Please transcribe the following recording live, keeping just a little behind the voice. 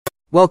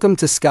Welcome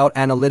to Scout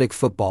Analytic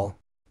Football.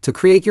 To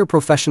create your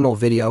professional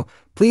video,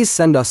 please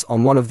send us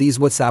on one of these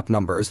WhatsApp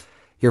numbers,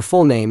 your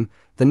full name,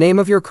 the name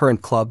of your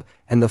current club,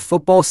 and the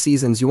football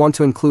seasons you want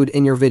to include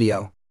in your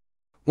video.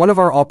 One of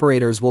our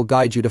operators will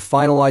guide you to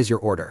finalize your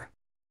order.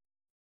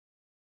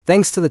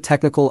 Thanks to the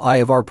technical eye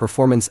of our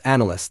performance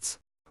analysts,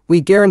 we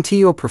guarantee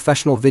you a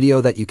professional video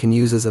that you can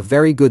use as a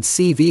very good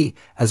CV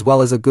as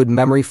well as a good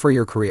memory for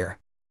your career.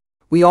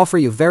 We offer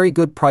you very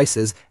good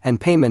prices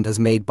and payment is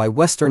made by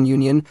Western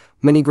Union,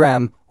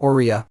 MoneyGram, or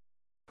RIA.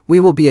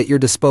 We will be at your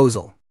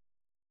disposal.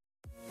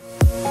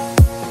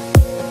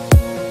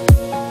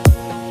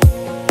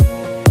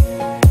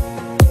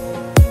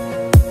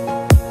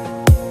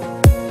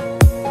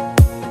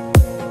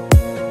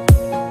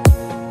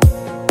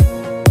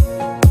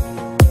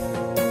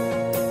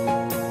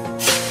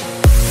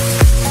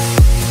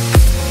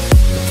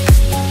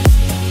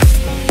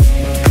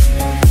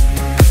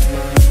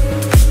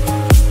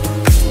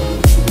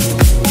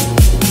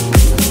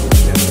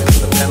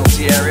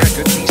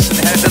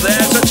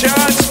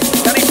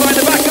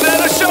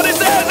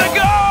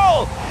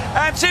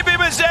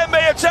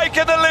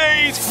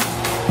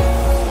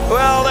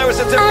 Well, there was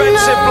a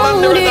defensive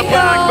blunder at the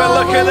back, but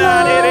look at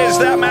that, it is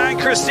that man,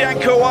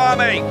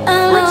 Kouame,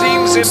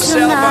 redeems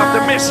himself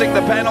after missing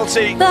the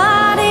penalty,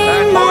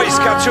 and Moise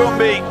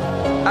Katumbi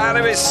out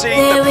of his seat,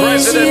 the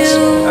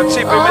president of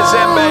TP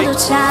Mazembe,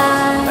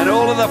 and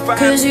all of the fans.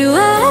 'Cause you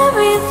were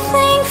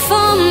everything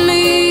for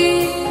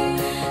me,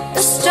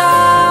 a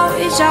star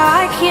which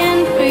I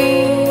can't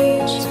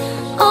reach,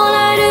 all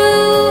I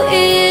do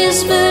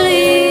is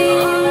believe.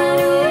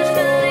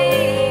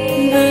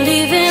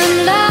 Believe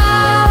in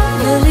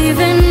love, believe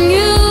in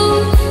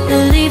you,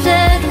 believe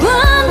that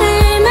one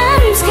day my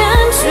dreams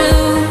come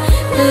true.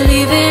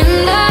 Believe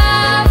in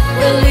love,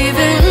 believe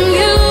in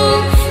you,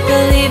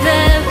 believe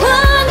that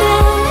one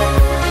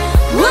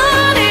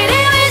day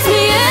there is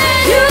me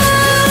and you.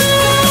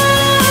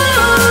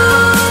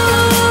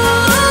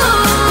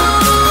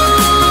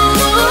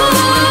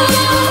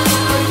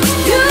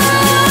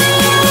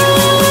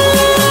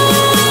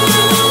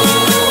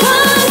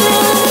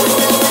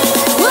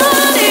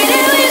 One day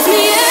there is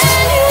me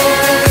and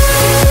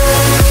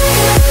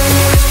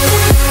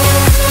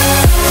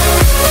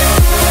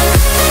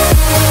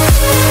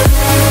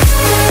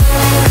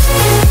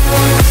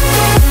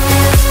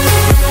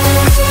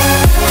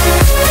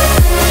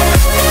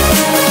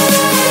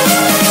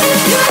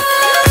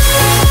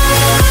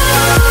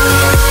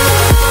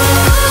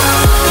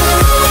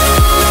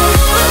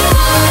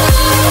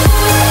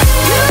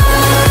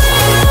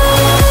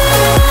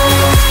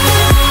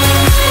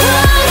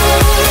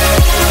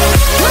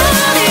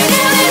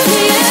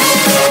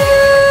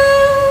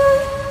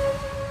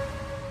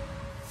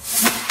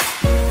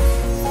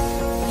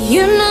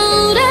you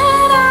know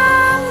that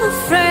I'm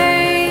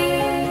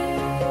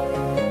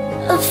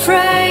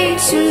afraid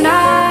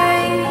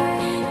tonight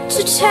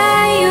to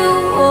tell you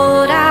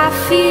what I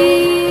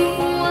feel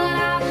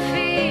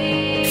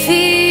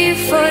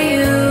for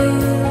you.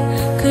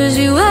 'Cause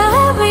you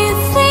are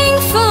everything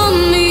for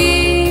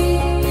me,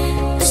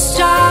 a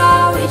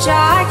star which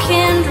I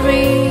can't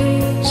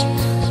reach,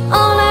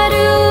 all I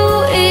do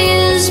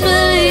is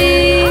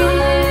believe.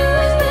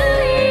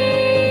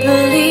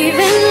 Believe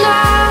in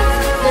love,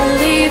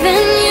 believe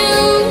in you,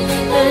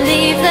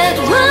 believe that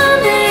one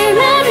day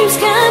my dreams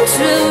come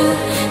true.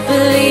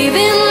 Believe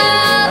in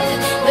love,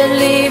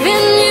 believe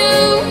in you,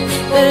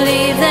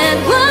 believe that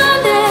one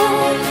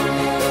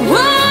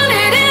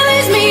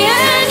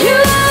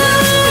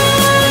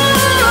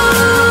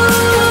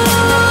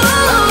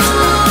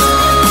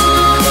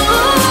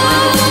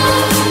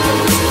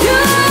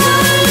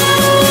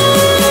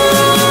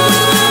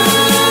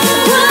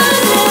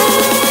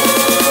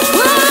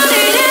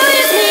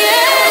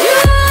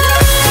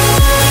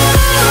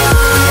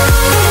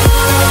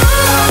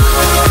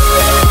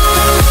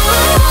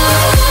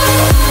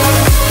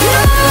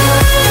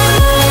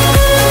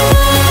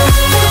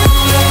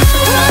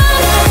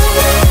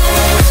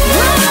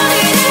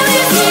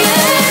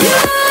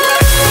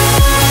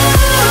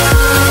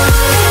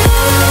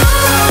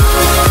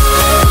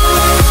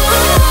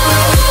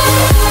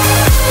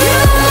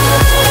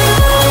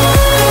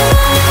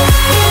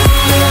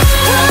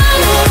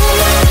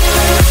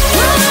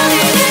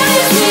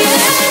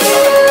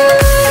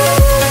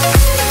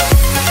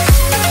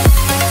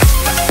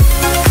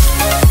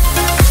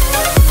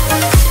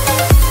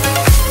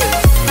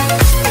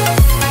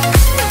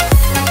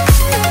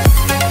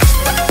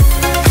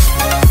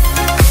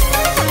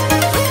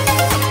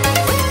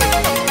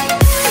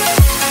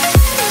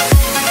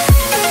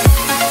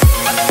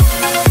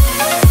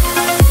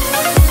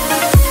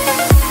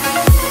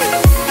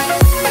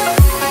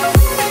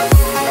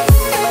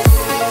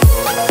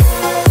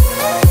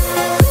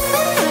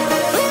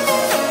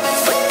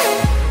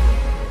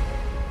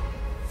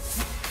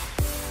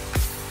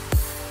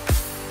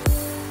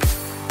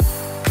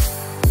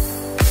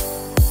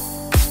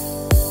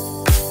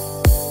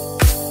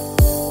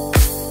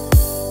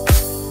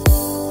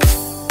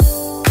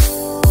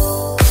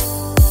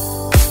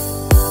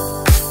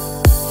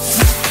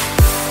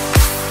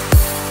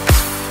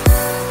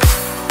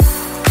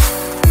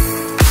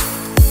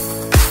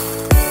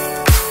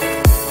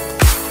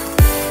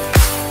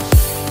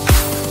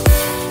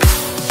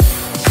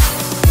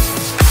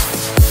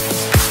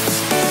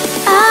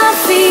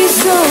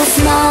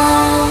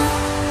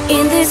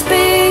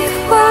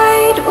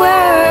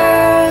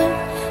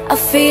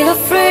feel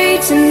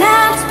afraid to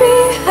not be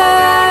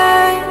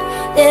heard.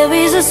 There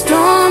is a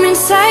storm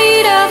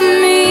inside of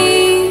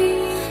me.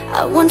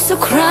 I want to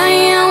cry,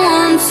 I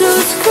want to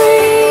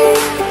scream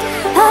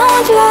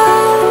out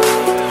loud.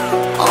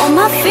 All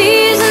my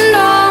fears and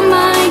all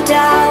my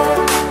doubt,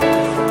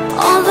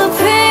 all the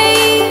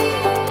pain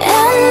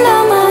and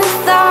all my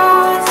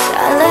thoughts,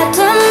 I let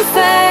them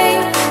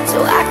fade so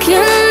I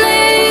can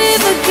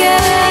live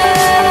again.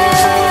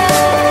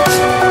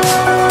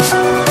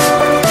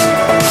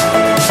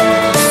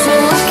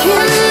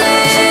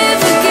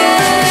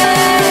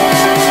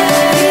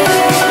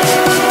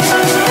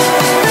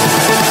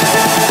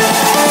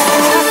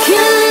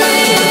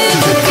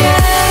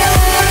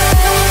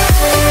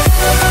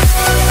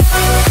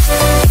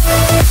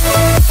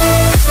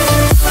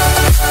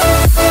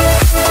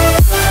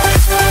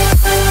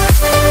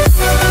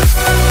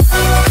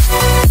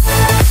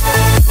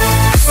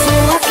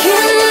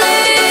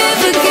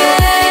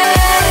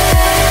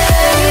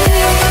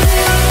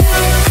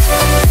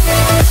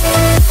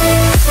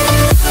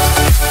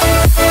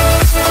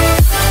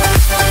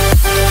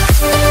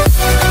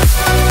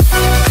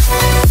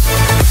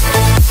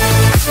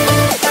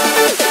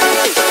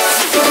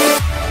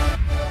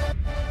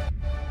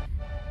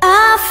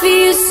 I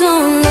feel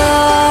so low.